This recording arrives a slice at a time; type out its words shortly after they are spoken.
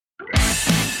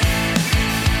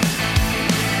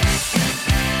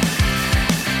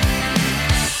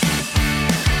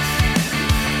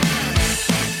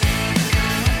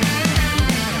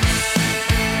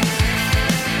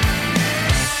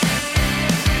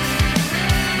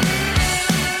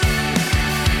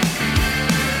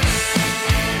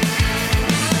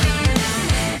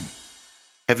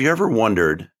Have you ever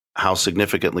wondered how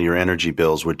significantly your energy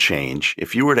bills would change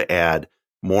if you were to add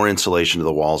more insulation to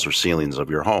the walls or ceilings of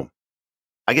your home?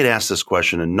 I get asked this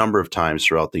question a number of times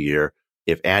throughout the year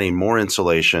if adding more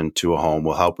insulation to a home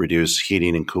will help reduce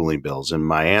heating and cooling bills. And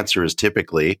my answer is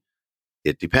typically,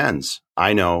 it depends.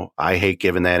 I know I hate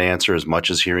giving that answer as much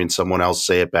as hearing someone else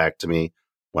say it back to me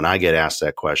when I get asked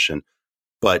that question.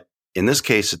 But in this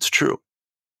case, it's true.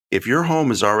 If your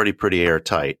home is already pretty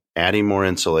airtight, adding more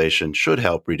insulation should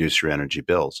help reduce your energy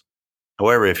bills.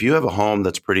 However, if you have a home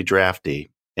that's pretty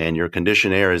drafty and your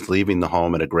conditioned air is leaving the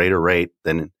home at a greater rate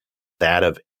than that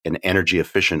of an energy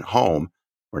efficient home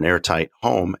or an airtight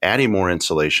home, adding more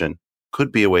insulation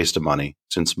could be a waste of money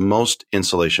since most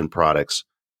insulation products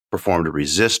perform to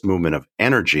resist movement of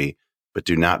energy but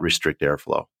do not restrict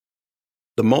airflow.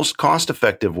 The most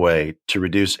cost-effective way to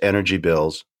reduce energy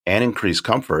bills and increase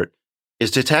comfort is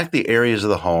to attack the areas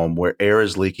of the home where air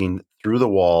is leaking through the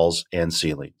walls and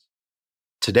ceilings.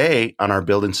 Today, on our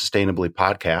Building Sustainably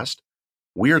podcast,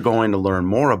 we are going to learn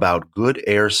more about good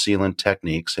air sealant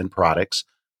techniques and products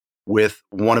with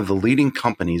one of the leading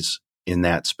companies in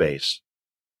that space.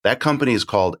 That company is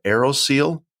called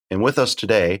AeroSeal, and with us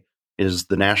today is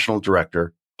the National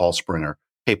Director, Paul Springer.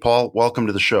 Hey, Paul, welcome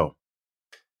to the show.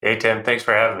 Hey, Tim. Thanks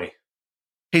for having me.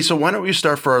 Hey, so why don't we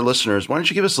start for our listeners? Why don't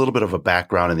you give us a little bit of a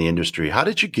background in the industry? How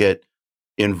did you get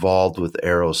involved with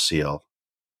AeroSeal?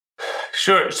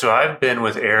 Sure. So I've been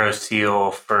with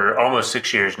AeroSeal for almost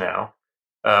 6 years now.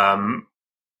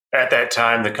 At that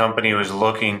time, the company was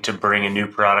looking to bring a new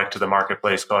product to the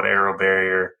marketplace called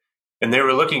AeroBarrier. And they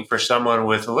were looking for someone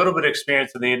with a little bit of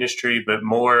experience in the industry, but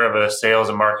more of a sales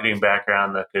and marketing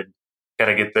background that could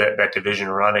kind of get that division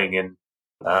running. And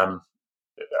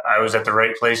I was at the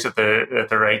right place at the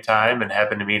right time and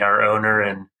happened to meet our owner.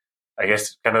 And I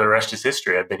guess kind of the rest is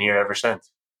history. I've been here ever since.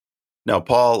 Now,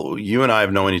 Paul, you and I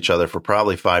have known each other for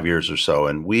probably 5 years or so,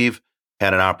 and we've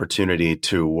had an opportunity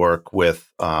to work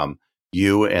with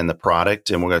you and the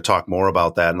product, and we're going to talk more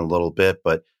about that in a little bit.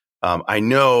 But I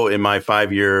know in my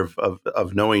 5 year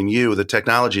of knowing you, the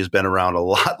technology has been around a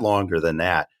lot longer than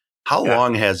that. How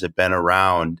long has it been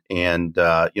around? And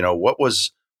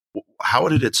how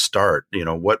did it start?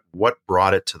 What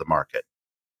brought it to the market?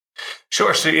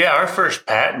 Sure. So our first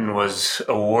patent was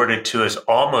awarded to us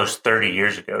almost 30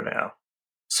 years ago now.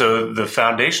 So the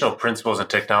foundational principles and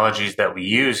technologies that we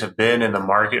use have been in the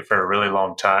market for a really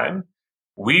long time.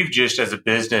 We've just as a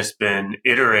business been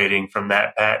iterating from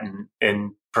that patent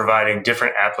and providing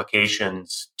different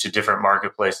applications to different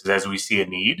marketplaces as we see a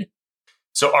need.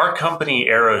 So our company,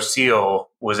 AeroSeal,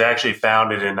 was actually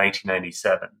founded in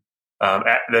 1997.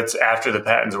 That's after the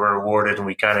patents were awarded and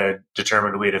we kind of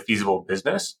determined we had a feasible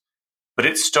business. But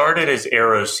it started as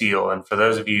AeroSeal. And for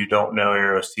those of you who don't know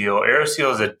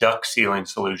AeroSeal is a duct sealing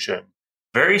solution.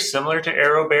 Very similar to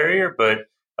AeroBarrier, but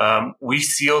we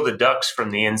seal the ducts from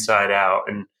the inside out.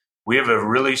 And we have a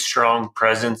really strong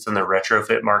presence in the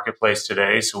retrofit marketplace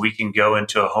today. So we can go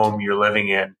into a home you're living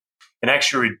in and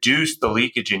actually reduce the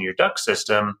leakage in your duct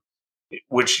system,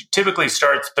 which typically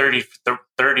starts 30 to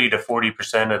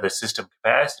 40% of the system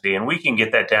capacity. And we can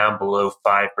get that down below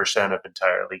 5% of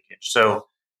entire leakage. So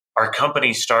our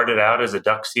company started out as a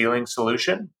duct sealing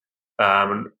solution.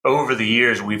 Over the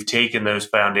years, we've taken those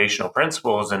foundational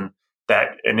principles and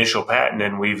that initial patent,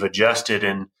 and we've adjusted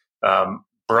and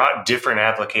brought different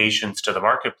applications to the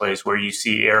marketplace where you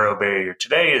see AeroBarrier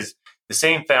today is the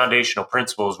same foundational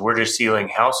principles. We're just sealing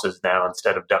houses now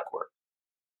instead of ductwork.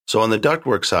 So on the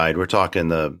ductwork side, we're talking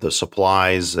the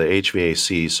supplies, the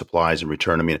HVAC supplies and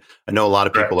return. I mean, I know a lot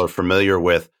of people are familiar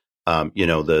with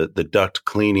the duct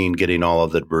cleaning, getting all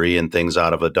of the debris and things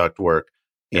out of a ductwork.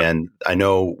 Yep. And I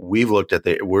know we've looked at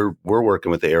we're working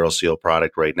with the AeroSeal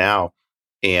product right now.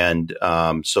 And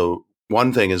so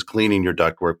one thing is cleaning your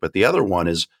ductwork, but the other one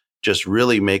is just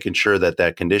really making sure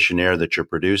that conditioned air that you're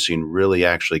producing really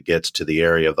actually gets to the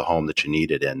area of the home that you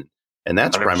need it in. And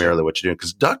that's 100%. Primarily what you're doing,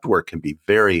 because ductwork can be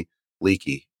very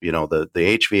leaky. The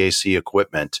HVAC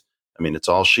equipment, I mean, it's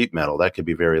all sheet metal. That could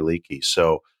be very leaky.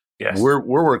 So yes. We're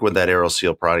working with that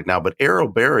AeroSeal product now, but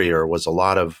AeroBarrier was a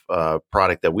lot of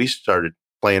product that we started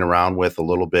playing around with a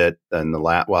little bit in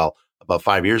about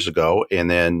 5 years ago.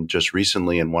 And then just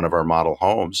recently in one of our model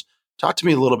homes. Talk to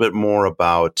me a little bit more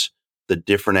about the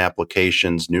different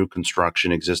applications, new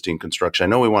construction, existing construction. I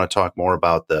know we want to talk more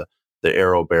about the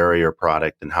AeroBarrier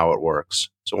product and how it works.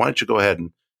 So why don't you go ahead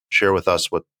and share with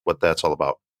us what that's all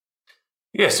about?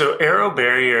 Yeah, so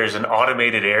AeroBarrier is an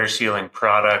automated air sealing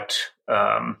product.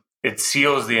 It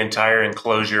seals the entire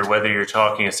enclosure, whether you're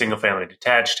talking a single-family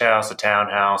detached house, a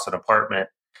townhouse, an apartment.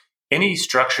 Any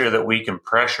structure that we can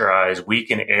pressurize, we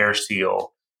can air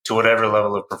seal to whatever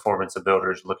level of performance a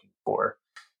builder is looking for.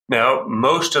 Now,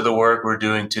 most of the work we're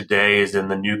doing today is in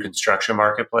the new construction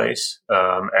marketplace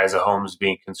as a home is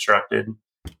being constructed.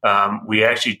 We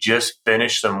actually just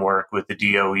finished some work with the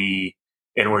DOE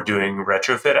and we're doing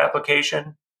retrofit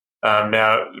application.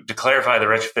 Now, to clarify the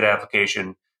retrofit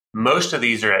application, most of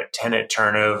these are at tenant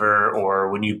turnover or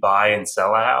when you buy and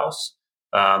sell a house.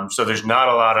 So there's not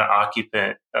a lot of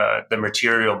occupant, the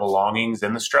material belongings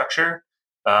in the structure.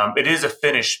 It is a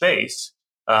finished space,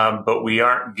 but we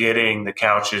aren't getting the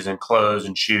couches and clothes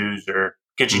and shoes or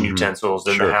kitchen utensils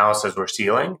in the house as we're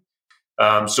sealing.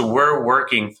 So we're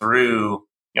working through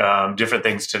different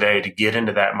things today to get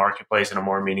into that marketplace in a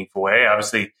more meaningful way.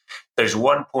 Obviously, there's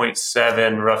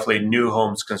 1.7 roughly new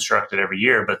homes constructed every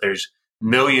year, but there's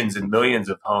millions and millions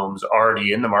of homes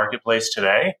already in the marketplace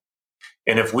today.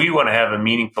 And if we want to have a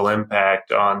meaningful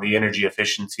impact on the energy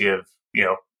efficiency of,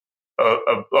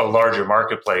 a larger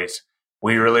marketplace,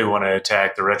 we really want to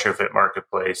attack the retrofit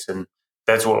marketplace. And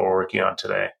that's what we're working on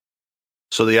today.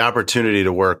 So the opportunity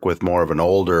to work with more of an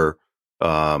older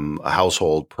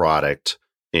household product,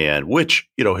 and which,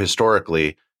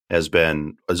 historically has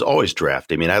always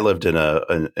drafty. I mean, I lived in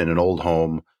an old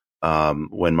home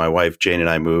when my wife Jane and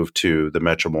I moved to the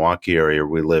Metro Milwaukee area.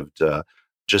 We lived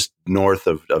just north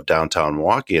of downtown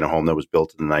Milwaukee in a home that was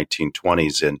built in the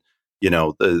 1920s. And,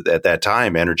 at that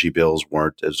time, energy bills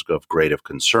weren't as of great of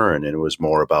concern. And it was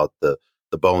more about the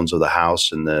bones of the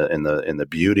house and the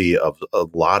beauty of a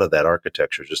lot of that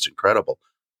architecture, just incredible.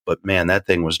 But man, that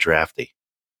thing was drafty.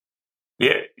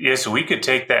 Yeah. So we could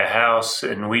take that house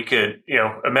and we could,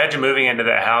 imagine moving into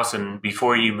that house and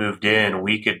before you moved in,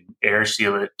 we could air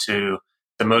seal it to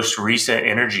the most recent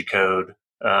energy code,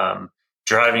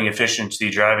 driving efficiency,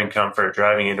 driving comfort,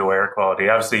 driving indoor air quality.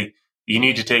 Obviously, you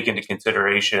need to take into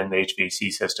consideration the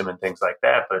HVAC system and things like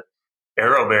that. But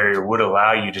AeroBarrier would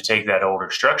allow you to take that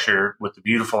older structure with the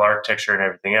beautiful architecture and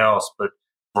everything else, but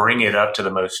bring it up to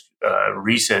the most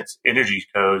recent energy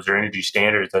codes or energy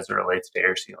standards as it relates to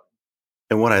air sealing.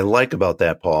 And what I like about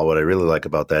that, Paul, what I really like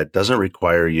about that, doesn't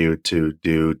require you to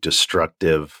do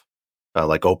destructive,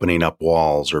 like opening up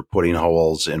walls or putting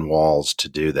holes in walls to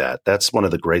do that. That's one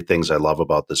of the great things I love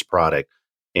about this product.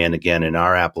 And again, in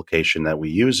our application that we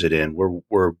use it in,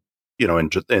 we're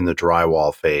in the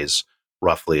drywall phase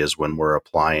roughly is when we're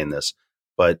applying this.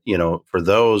 But, for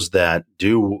those that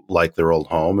do like their old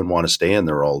home and want to stay in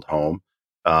their old home,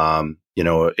 and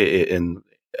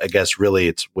I guess really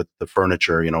it's with the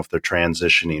furniture, if they're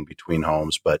transitioning between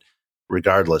homes, but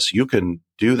regardless, you can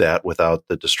do that without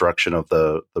the destruction of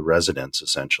the residence,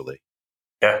 essentially.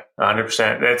 Yeah,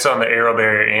 100%. That's on the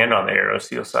AeroBarrier and on the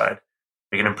AeroSeal side.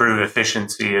 We can improve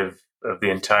efficiency of the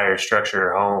entire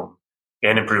structure or home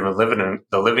and improve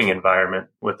the living environment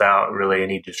without really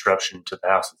any disruption to the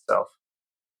house itself.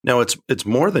 No, it's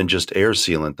more than just air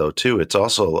sealant, though, too. It's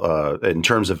also in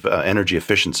terms of energy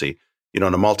efficiency. In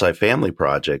a multifamily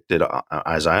project,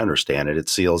 as I understand it, it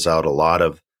seals out a lot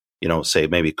of, say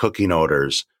maybe cooking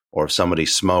odors, or if somebody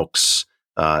smokes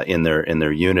in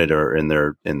their unit or in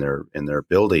their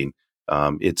building,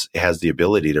 it has the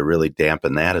ability to really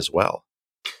dampen that as well.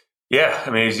 Yeah, I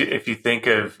mean, if you think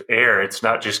of air, it's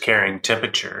not just carrying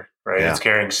temperature, right? Yeah. It's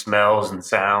carrying smells and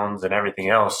sounds and everything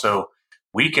else. So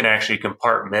we can actually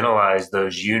compartmentalize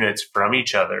those units from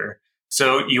each other.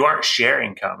 So you aren't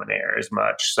sharing common air as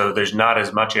much. So there's not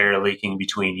as much air leaking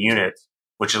between units,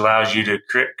 which allows you to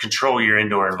control your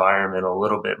indoor environment a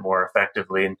little bit more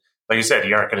effectively. And like you said,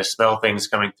 you aren't going to smell things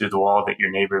coming through the wall that your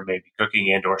neighbor may be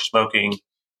cooking and or smoking.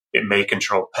 It may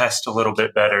control pests a little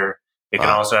bit better. It can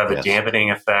also have a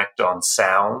dampening effect on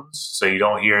sounds. So you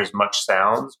don't hear as much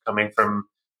sounds coming from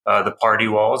the party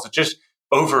walls. It just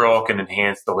overall can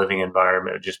enhance the living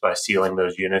environment just by sealing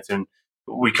those units. And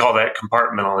we call that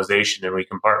compartmentalization, and we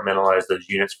compartmentalize those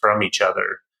units from each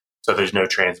other so there's no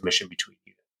transmission between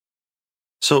units.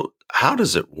 So how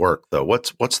does it work, though?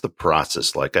 What's the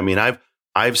process like? I mean,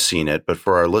 I've seen it, but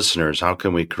for our listeners, how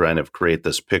can we kind of create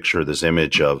this picture, this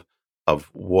image of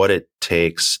what it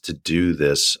takes to do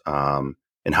this, and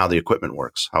how the equipment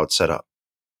works, how it's set up?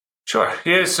 Sure.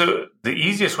 Yeah. So the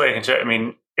easiest way I can tell,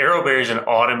 AeroBarrier is an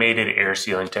automated air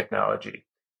sealing technology.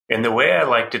 And the way I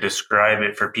like to describe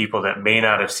it for people that may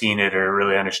not have seen it or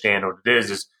really understand what it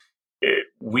is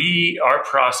our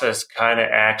process kind of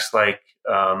acts like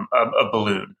a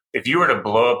balloon. If you were to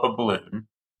blow up a balloon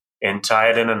and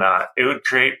tie it in a knot, it would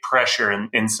create pressure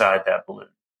inside that balloon.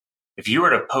 If you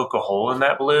were to poke a hole in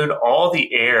that balloon, all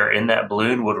the air in that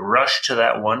balloon would rush to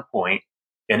that one point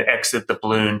and exit the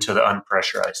balloon to the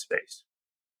unpressurized space.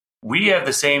 We have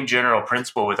the same general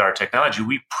principle with our technology.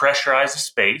 We pressurize a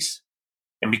space,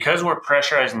 And because we're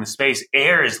pressurizing the space,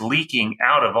 air is leaking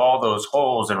out of all those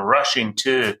holes and rushing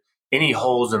to any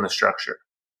holes in the structure.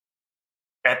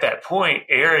 At that point,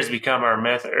 air has become our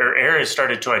method, or air has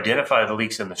started to identify the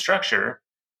leaks in the structure.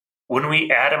 When we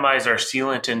atomize our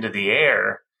sealant into the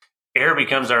air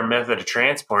becomes our method of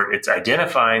transport. It's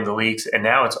identifying the leaks, and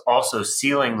now it's also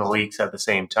sealing the leaks at the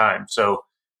same time. So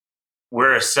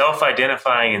we're a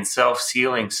self-identifying and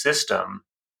self-sealing system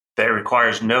that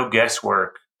requires no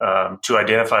guesswork to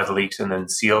identify the leaks and then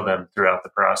seal them throughout the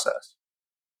process.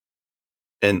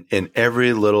 And in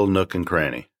every little nook and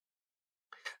cranny.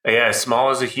 Yeah, as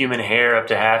small as a human hair up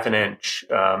to half an inch,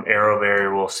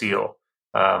 AeroBarrier will seal.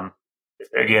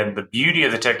 Again, the beauty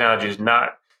of the technology is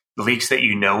not leaks that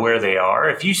you know where they are.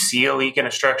 If you see a leak in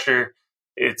a structure,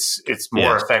 it's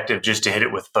more effective just to hit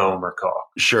it with foam or caulk.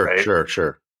 Sure, right?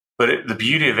 sure. But the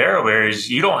beauty of AeroBarrier is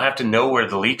you don't have to know where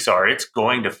the leaks are. It's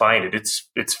going to find it.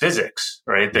 It's physics,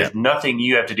 right? There's nothing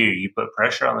you have to do. You put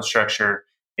pressure on the structure,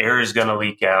 air is going to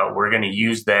leak out. We're going to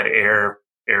use that air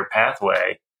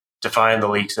pathway to find the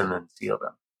leaks and then seal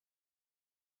them.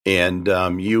 And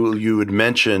you had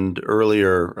mentioned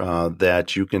earlier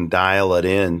that you can dial it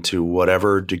in to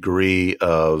whatever degree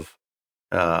of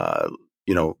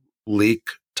leak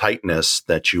tightness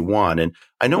that you want. And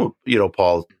I know,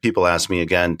 Paul, people ask me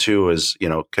again too, is,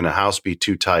 can a house be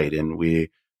too tight? And the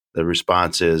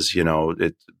response is,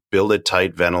 build it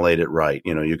tight, ventilate it right.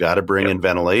 You got to bring in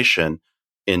ventilation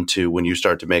into when you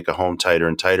start to make a home tighter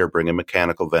and tighter, bring in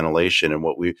mechanical ventilation. And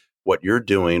what you're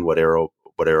doing, what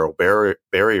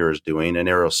AeroBarrier is doing, and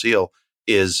AeroSeal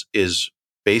is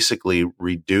basically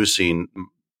reducing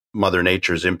Mother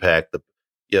Nature's impact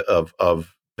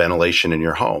of ventilation in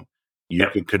your home. You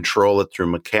can control it through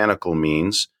mechanical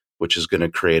means, which is going to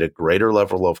create a greater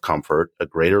level of comfort, a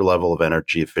greater level of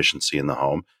energy efficiency in the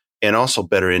home, and also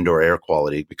better indoor air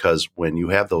quality. Because when you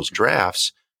have those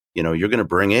drafts, you're going to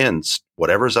bring in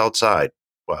whatever's outside,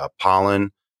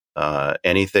 pollen,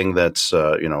 anything that's,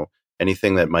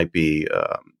 anything that might be,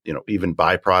 even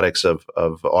byproducts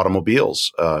of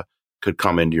automobiles could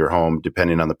come into your home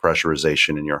depending on the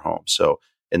pressurization in your home. So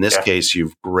in this case,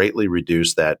 you've greatly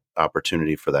reduced that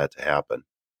opportunity for that to happen.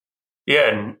 Yeah,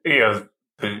 and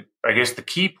I guess the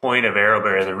key point of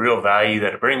AeroBarrier, the real value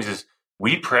that it brings is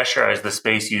we pressurize the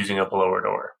space using a blower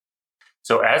door.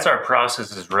 So as our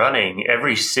process is running,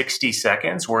 every 60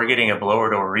 seconds, we're getting a blower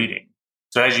door reading.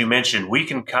 So as you mentioned, we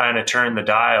can kind of turn the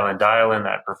dial and dial in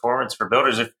that performance for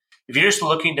builders. If you're just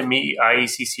looking to meet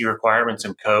IECC requirements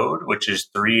and code, which is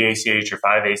 3 ACH or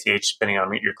 5 ACH, depending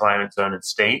on your climate zone and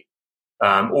state,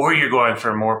 or you're going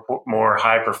for more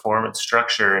high performance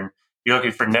structure and you're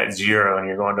looking for net zero and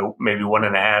you're going to maybe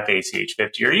 1.5 ACH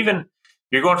 50, or even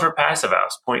you're going for a passive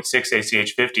house, 0.6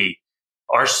 ACH 50,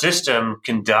 our system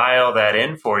can dial that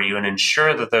in for you and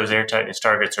ensure that those air tightness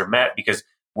targets are met because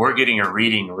we're getting a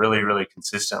reading really, really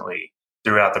consistently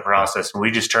throughout the process. And we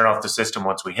just turn off the system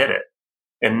once we hit it.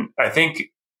 And I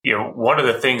think, one of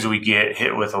the things we get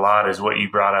hit with a lot is what you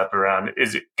brought up around,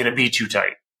 can it be too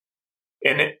tight?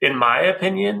 And in my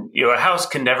opinion, a house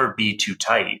can never be too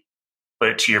tight.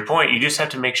 But to your point, you just have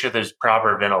to make sure there's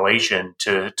proper ventilation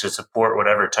to support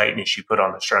whatever tightness you put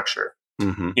on the structure.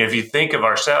 Mm-hmm. If you think of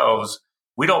ourselves,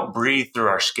 we don't breathe through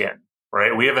our skin,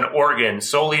 right? We have an organ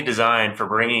solely designed for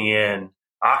bringing in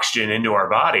oxygen into our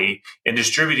body and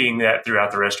distributing that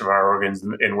throughout the rest of our organs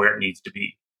and where it needs to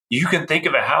be. You can think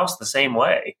of a house the same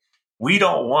way. We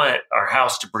don't want our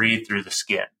house to breathe through the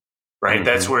skin, right? Mm-hmm.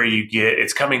 That's where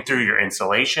it's coming through your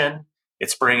insulation.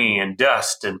 It's bringing in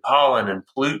dust and pollen and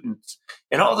pollutants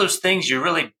and all those things you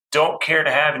really don't care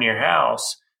to have in your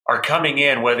house are coming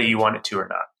in whether you want it to or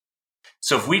not.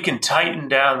 So if we can tighten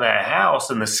down that house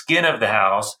and the skin of the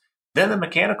house, then the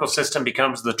mechanical system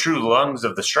becomes the true lungs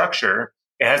of the structure.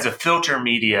 It has a filter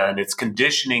media and it's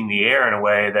conditioning the air in a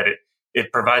way that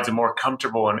it provides a more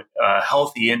comfortable and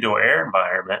healthy indoor air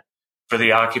environment for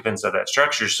the occupants of that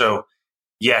structure. So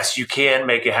yes, you can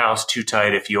make a house too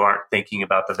tight if you aren't thinking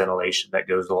about the ventilation that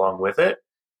goes along with it.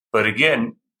 But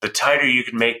again, the tighter you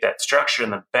can make that structure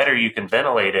and the better you can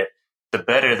ventilate it, the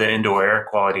better the indoor air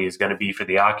quality is going to be for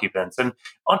the occupants. And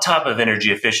on top of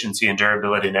energy efficiency and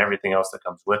durability and everything else that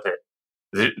comes with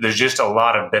it, there's just a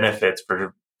lot of benefits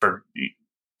for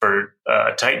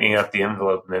tightening up the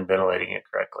envelope and then ventilating it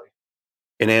correctly.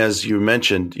 And as you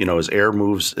mentioned, as air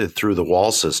moves through the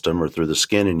wall system or through the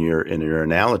skin in your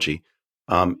analogy,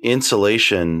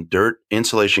 insulation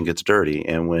gets dirty.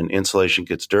 And when insulation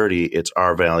gets dirty, its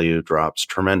R value drops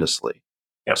tremendously.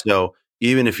 Yep. So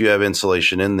even if you have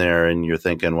insulation in there and you're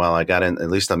thinking, well, at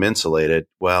least I'm insulated.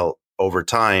 Well, over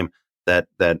time, that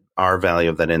R value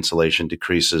of that insulation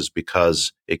decreases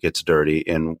because it gets dirty.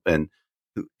 And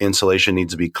insulation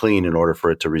needs to be clean in order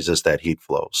for it to resist that heat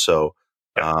flow. So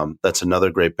that's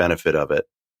another great benefit of it.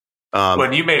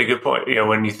 When you made a good point,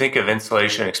 when you think of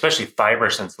insulation, especially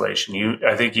fibrous insulation,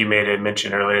 I think you made a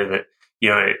mention earlier that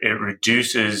it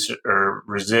reduces or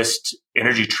resists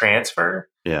energy transfer,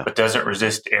 but doesn't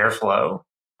resist airflow.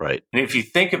 Right. And if you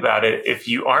think about it, if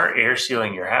you aren't air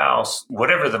sealing your house,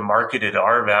 whatever the marketed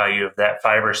R value of that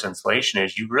fibrous insulation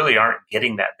is, you really aren't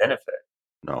getting that benefit.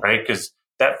 No. Right? Because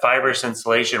that fibrous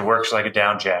insulation works like a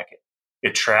down jacket.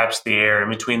 It traps the air in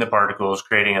between the particles,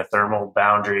 creating a thermal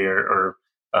boundary, or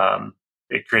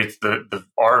it creates the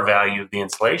R value of the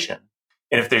insulation.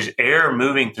 And if there's air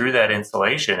moving through that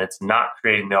insulation, it's not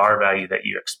creating the R value that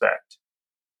you expect.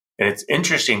 And it's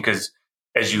interesting because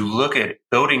as you look at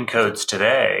building codes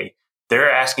today, they're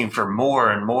asking for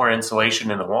more and more insulation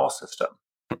in the wall system.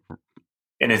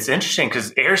 And it's interesting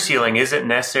because air sealing isn't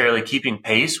necessarily keeping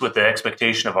pace with the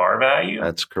expectation of R value.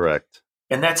 That's correct.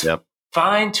 And that's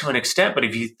fine to an extent. But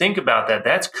if you think about that,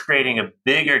 that's creating a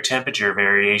bigger temperature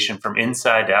variation from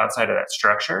inside to outside of that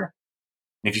structure.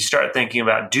 And if you start thinking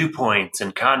about dew points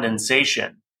and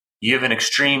condensation, you have an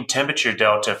extreme temperature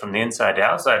delta from the inside to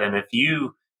outside. And if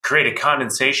you create a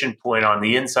condensation point on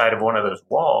the inside of one of those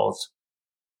walls,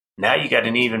 now you got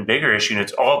an even bigger issue. And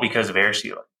it's all because of air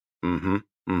sealing. Mm-hmm.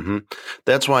 Mm-hmm.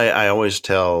 That's why I always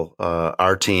tell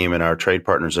our team and our trade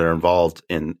partners that are involved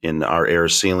in our air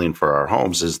sealing for our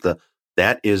homes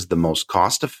that is the most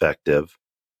cost-effective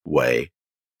way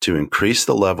to increase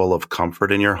the level of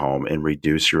comfort in your home and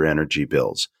reduce your energy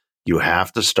bills. You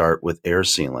have to start with air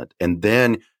sealant, and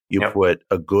then you put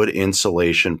a good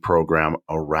insulation program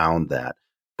around that.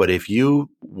 But if you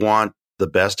want the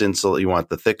best you want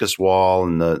the thickest wall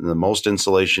and the most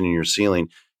insulation in your ceiling,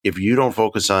 if you don't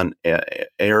focus on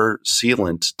air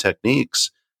sealant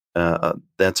techniques,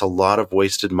 that's a lot of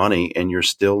wasted money, and you're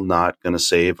still not going to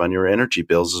save on your energy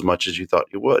bills as much as you thought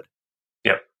you would.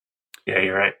 Yep. Yeah,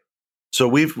 you're right. So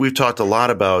we've talked a lot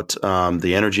about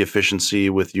the energy efficiency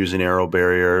with using aero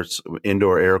barriers,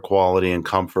 indoor air quality and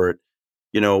comfort.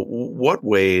 What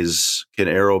ways can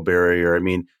aero barrier? I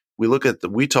mean,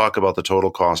 we talk about the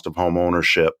total cost of home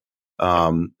ownership.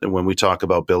 When we talk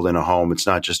about building a home, it's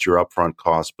not just your upfront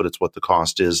cost, but it's what the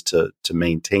cost is to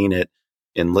maintain it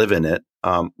and live in it.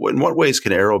 In what ways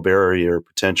can aero barrier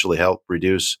potentially help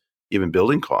reduce even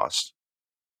building costs?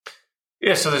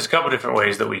 Yeah, so there's a couple different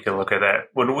ways that we can look at that.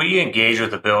 When we engage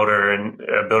with a builder and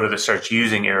a builder that starts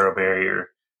using aero barrier,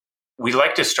 we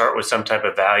like to start with some type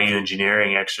of value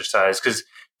engineering exercise because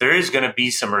there is going to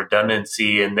be some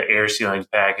redundancy in the air sealing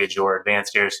package or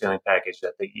advanced air sealing package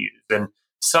that they use. And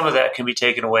some of that can be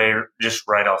taken away just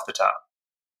right off the top.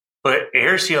 But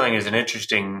air sealing is an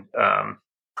interesting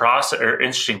process or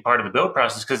interesting part of the build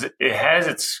process because it has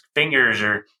its fingers,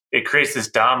 or it creates this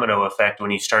domino effect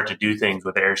when you start to do things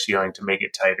with air sealing to make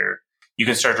it tighter. You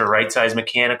can start to right size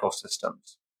mechanical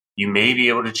systems. You may be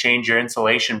able to change your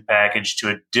insulation package to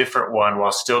a different one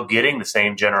while still getting the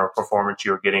same general performance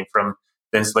you were getting from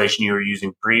the insulation you were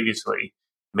using previously.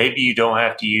 Maybe you don't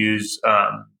have to use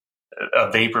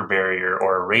a vapor barrier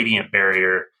or a radiant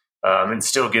barrier and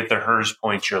still get the HERS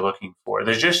points you're looking for.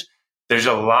 There's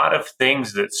a lot of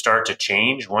things that start to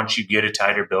change once you get a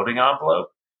tighter building envelope.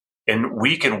 And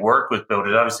we can work with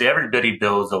builders. Obviously, everybody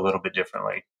builds a little bit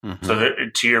differently. Mm-hmm. So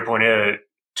to your point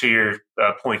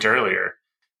earlier,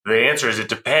 the answer is it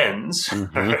depends,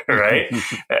 mm-hmm. right?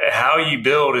 How you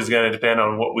build is going to depend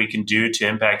on what we can do to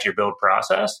impact your build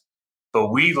process. But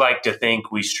we like to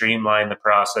think we streamline the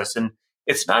process. And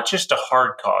it's not just a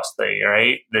hard cost thing,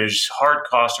 right? There's hard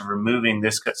cost of removing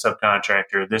this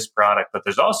subcontractor, this product, but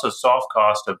there's also soft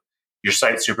cost of your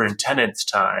site superintendent's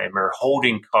time or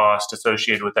holding cost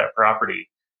associated with that property.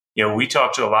 We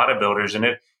talk to a lot of builders, and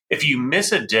if you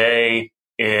miss a day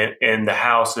in the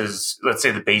house is, let's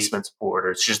say the basement's poured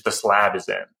or it's just the slab is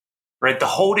in, right? The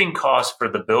holding cost for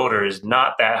the builder is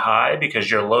not that high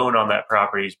because your loan on that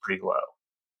property is pretty low.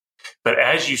 But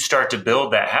as you start to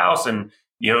build that house and,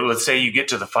 let's say you get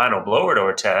to the final blower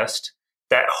door test,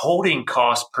 that holding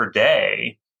cost per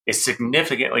day is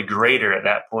significantly greater at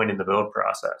that point in the build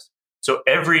process. So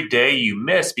every day you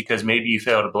miss because maybe you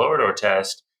failed a blower door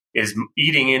test is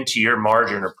eating into your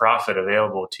margin or profit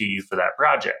available to you for that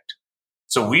project.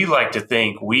 So we like to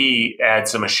think we add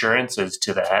some assurances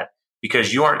to that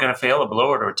because you aren't going to fail a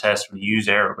blower door test when you use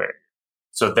aero barrier.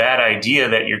 So that idea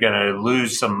that you're going to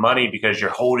lose some money because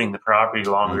you're holding the property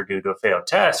longer due to a failed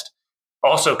test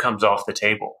also comes off the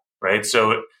table, right?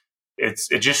 So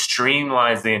it just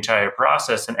streamlines the entire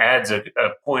process and adds a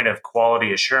point of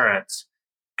quality assurance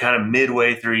kind of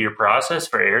midway through your process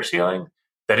for air sealing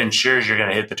that ensures you're going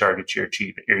to hit the targets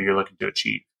you're looking to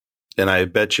achieve. And I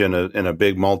bet you in a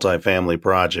big multifamily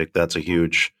project, that's a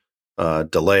huge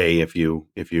delay if you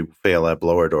fail that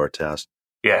blower door test.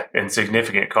 Yeah, and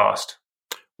significant cost.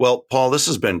 Well, Paul, this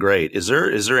has been great. Is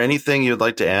there anything you'd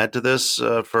like to add to this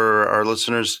for our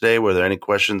listeners today? Were there any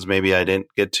questions maybe I didn't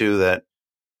get to that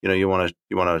you want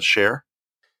to share?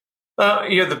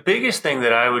 The biggest thing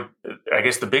that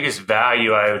the biggest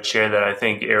value I would share that I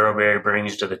think AeroBarrier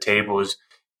brings to the table is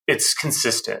it's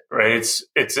consistent, right? It's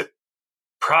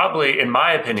probably, in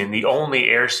my opinion, the only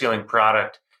air sealing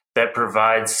product that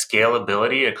provides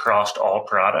scalability across all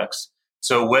products.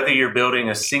 So whether you're building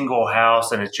a single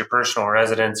house and it's your personal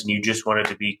residence and you just want it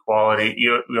to be quality,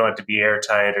 you want it to be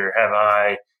airtight or have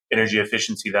high energy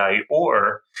efficiency value,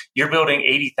 or you're building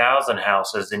 80,000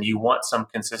 houses and you want some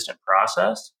consistent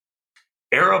process,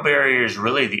 AeroBarrier is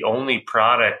really the only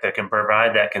product that can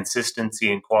provide that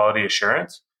consistency and quality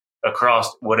assurance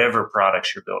across whatever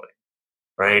products you're building,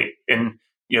 right? And,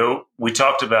 we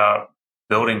talked about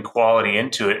building quality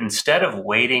into it. Instead of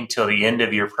waiting till the end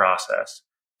of your process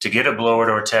to get a blower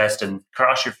door test and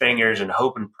cross your fingers and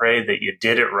hope and pray that you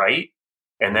did it right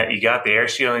and that you got the air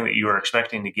sealing that you were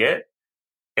expecting to get,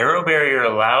 AeroBarrier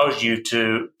allows you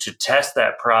to test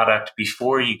that product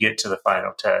before you get to the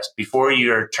final test, before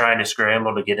you're trying to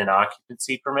scramble to get an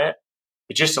occupancy permit.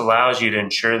 It just allows you to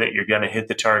ensure that you're going to hit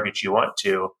the targets you want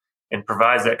to and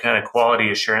provides that kind of quality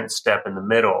assurance step in the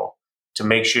middle to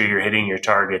make sure you're hitting your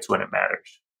targets when it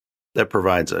matters. That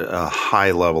provides a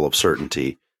high level of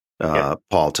certainty,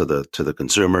 Paul, to the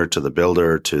consumer, to the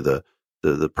builder, to the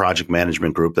project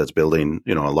management group that's building,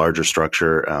 a larger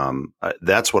structure.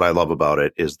 That's what I love about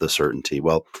it, is the certainty.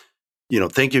 Well,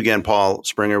 thank you again, Paul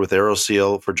Springer with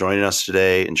AeroSeal, for joining us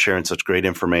today and sharing such great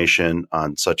information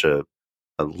on such a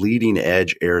leading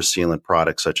edge air sealant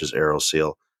product such as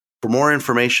AeroSeal. For more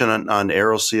information on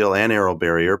AeroSeal and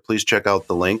AeroBarrier, please check out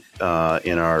the link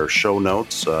in our show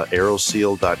notes,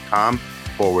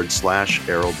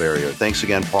 aeroseal.com/AeroBarrier. Thanks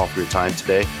again, Paul, for your time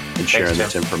today and sharing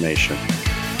this information.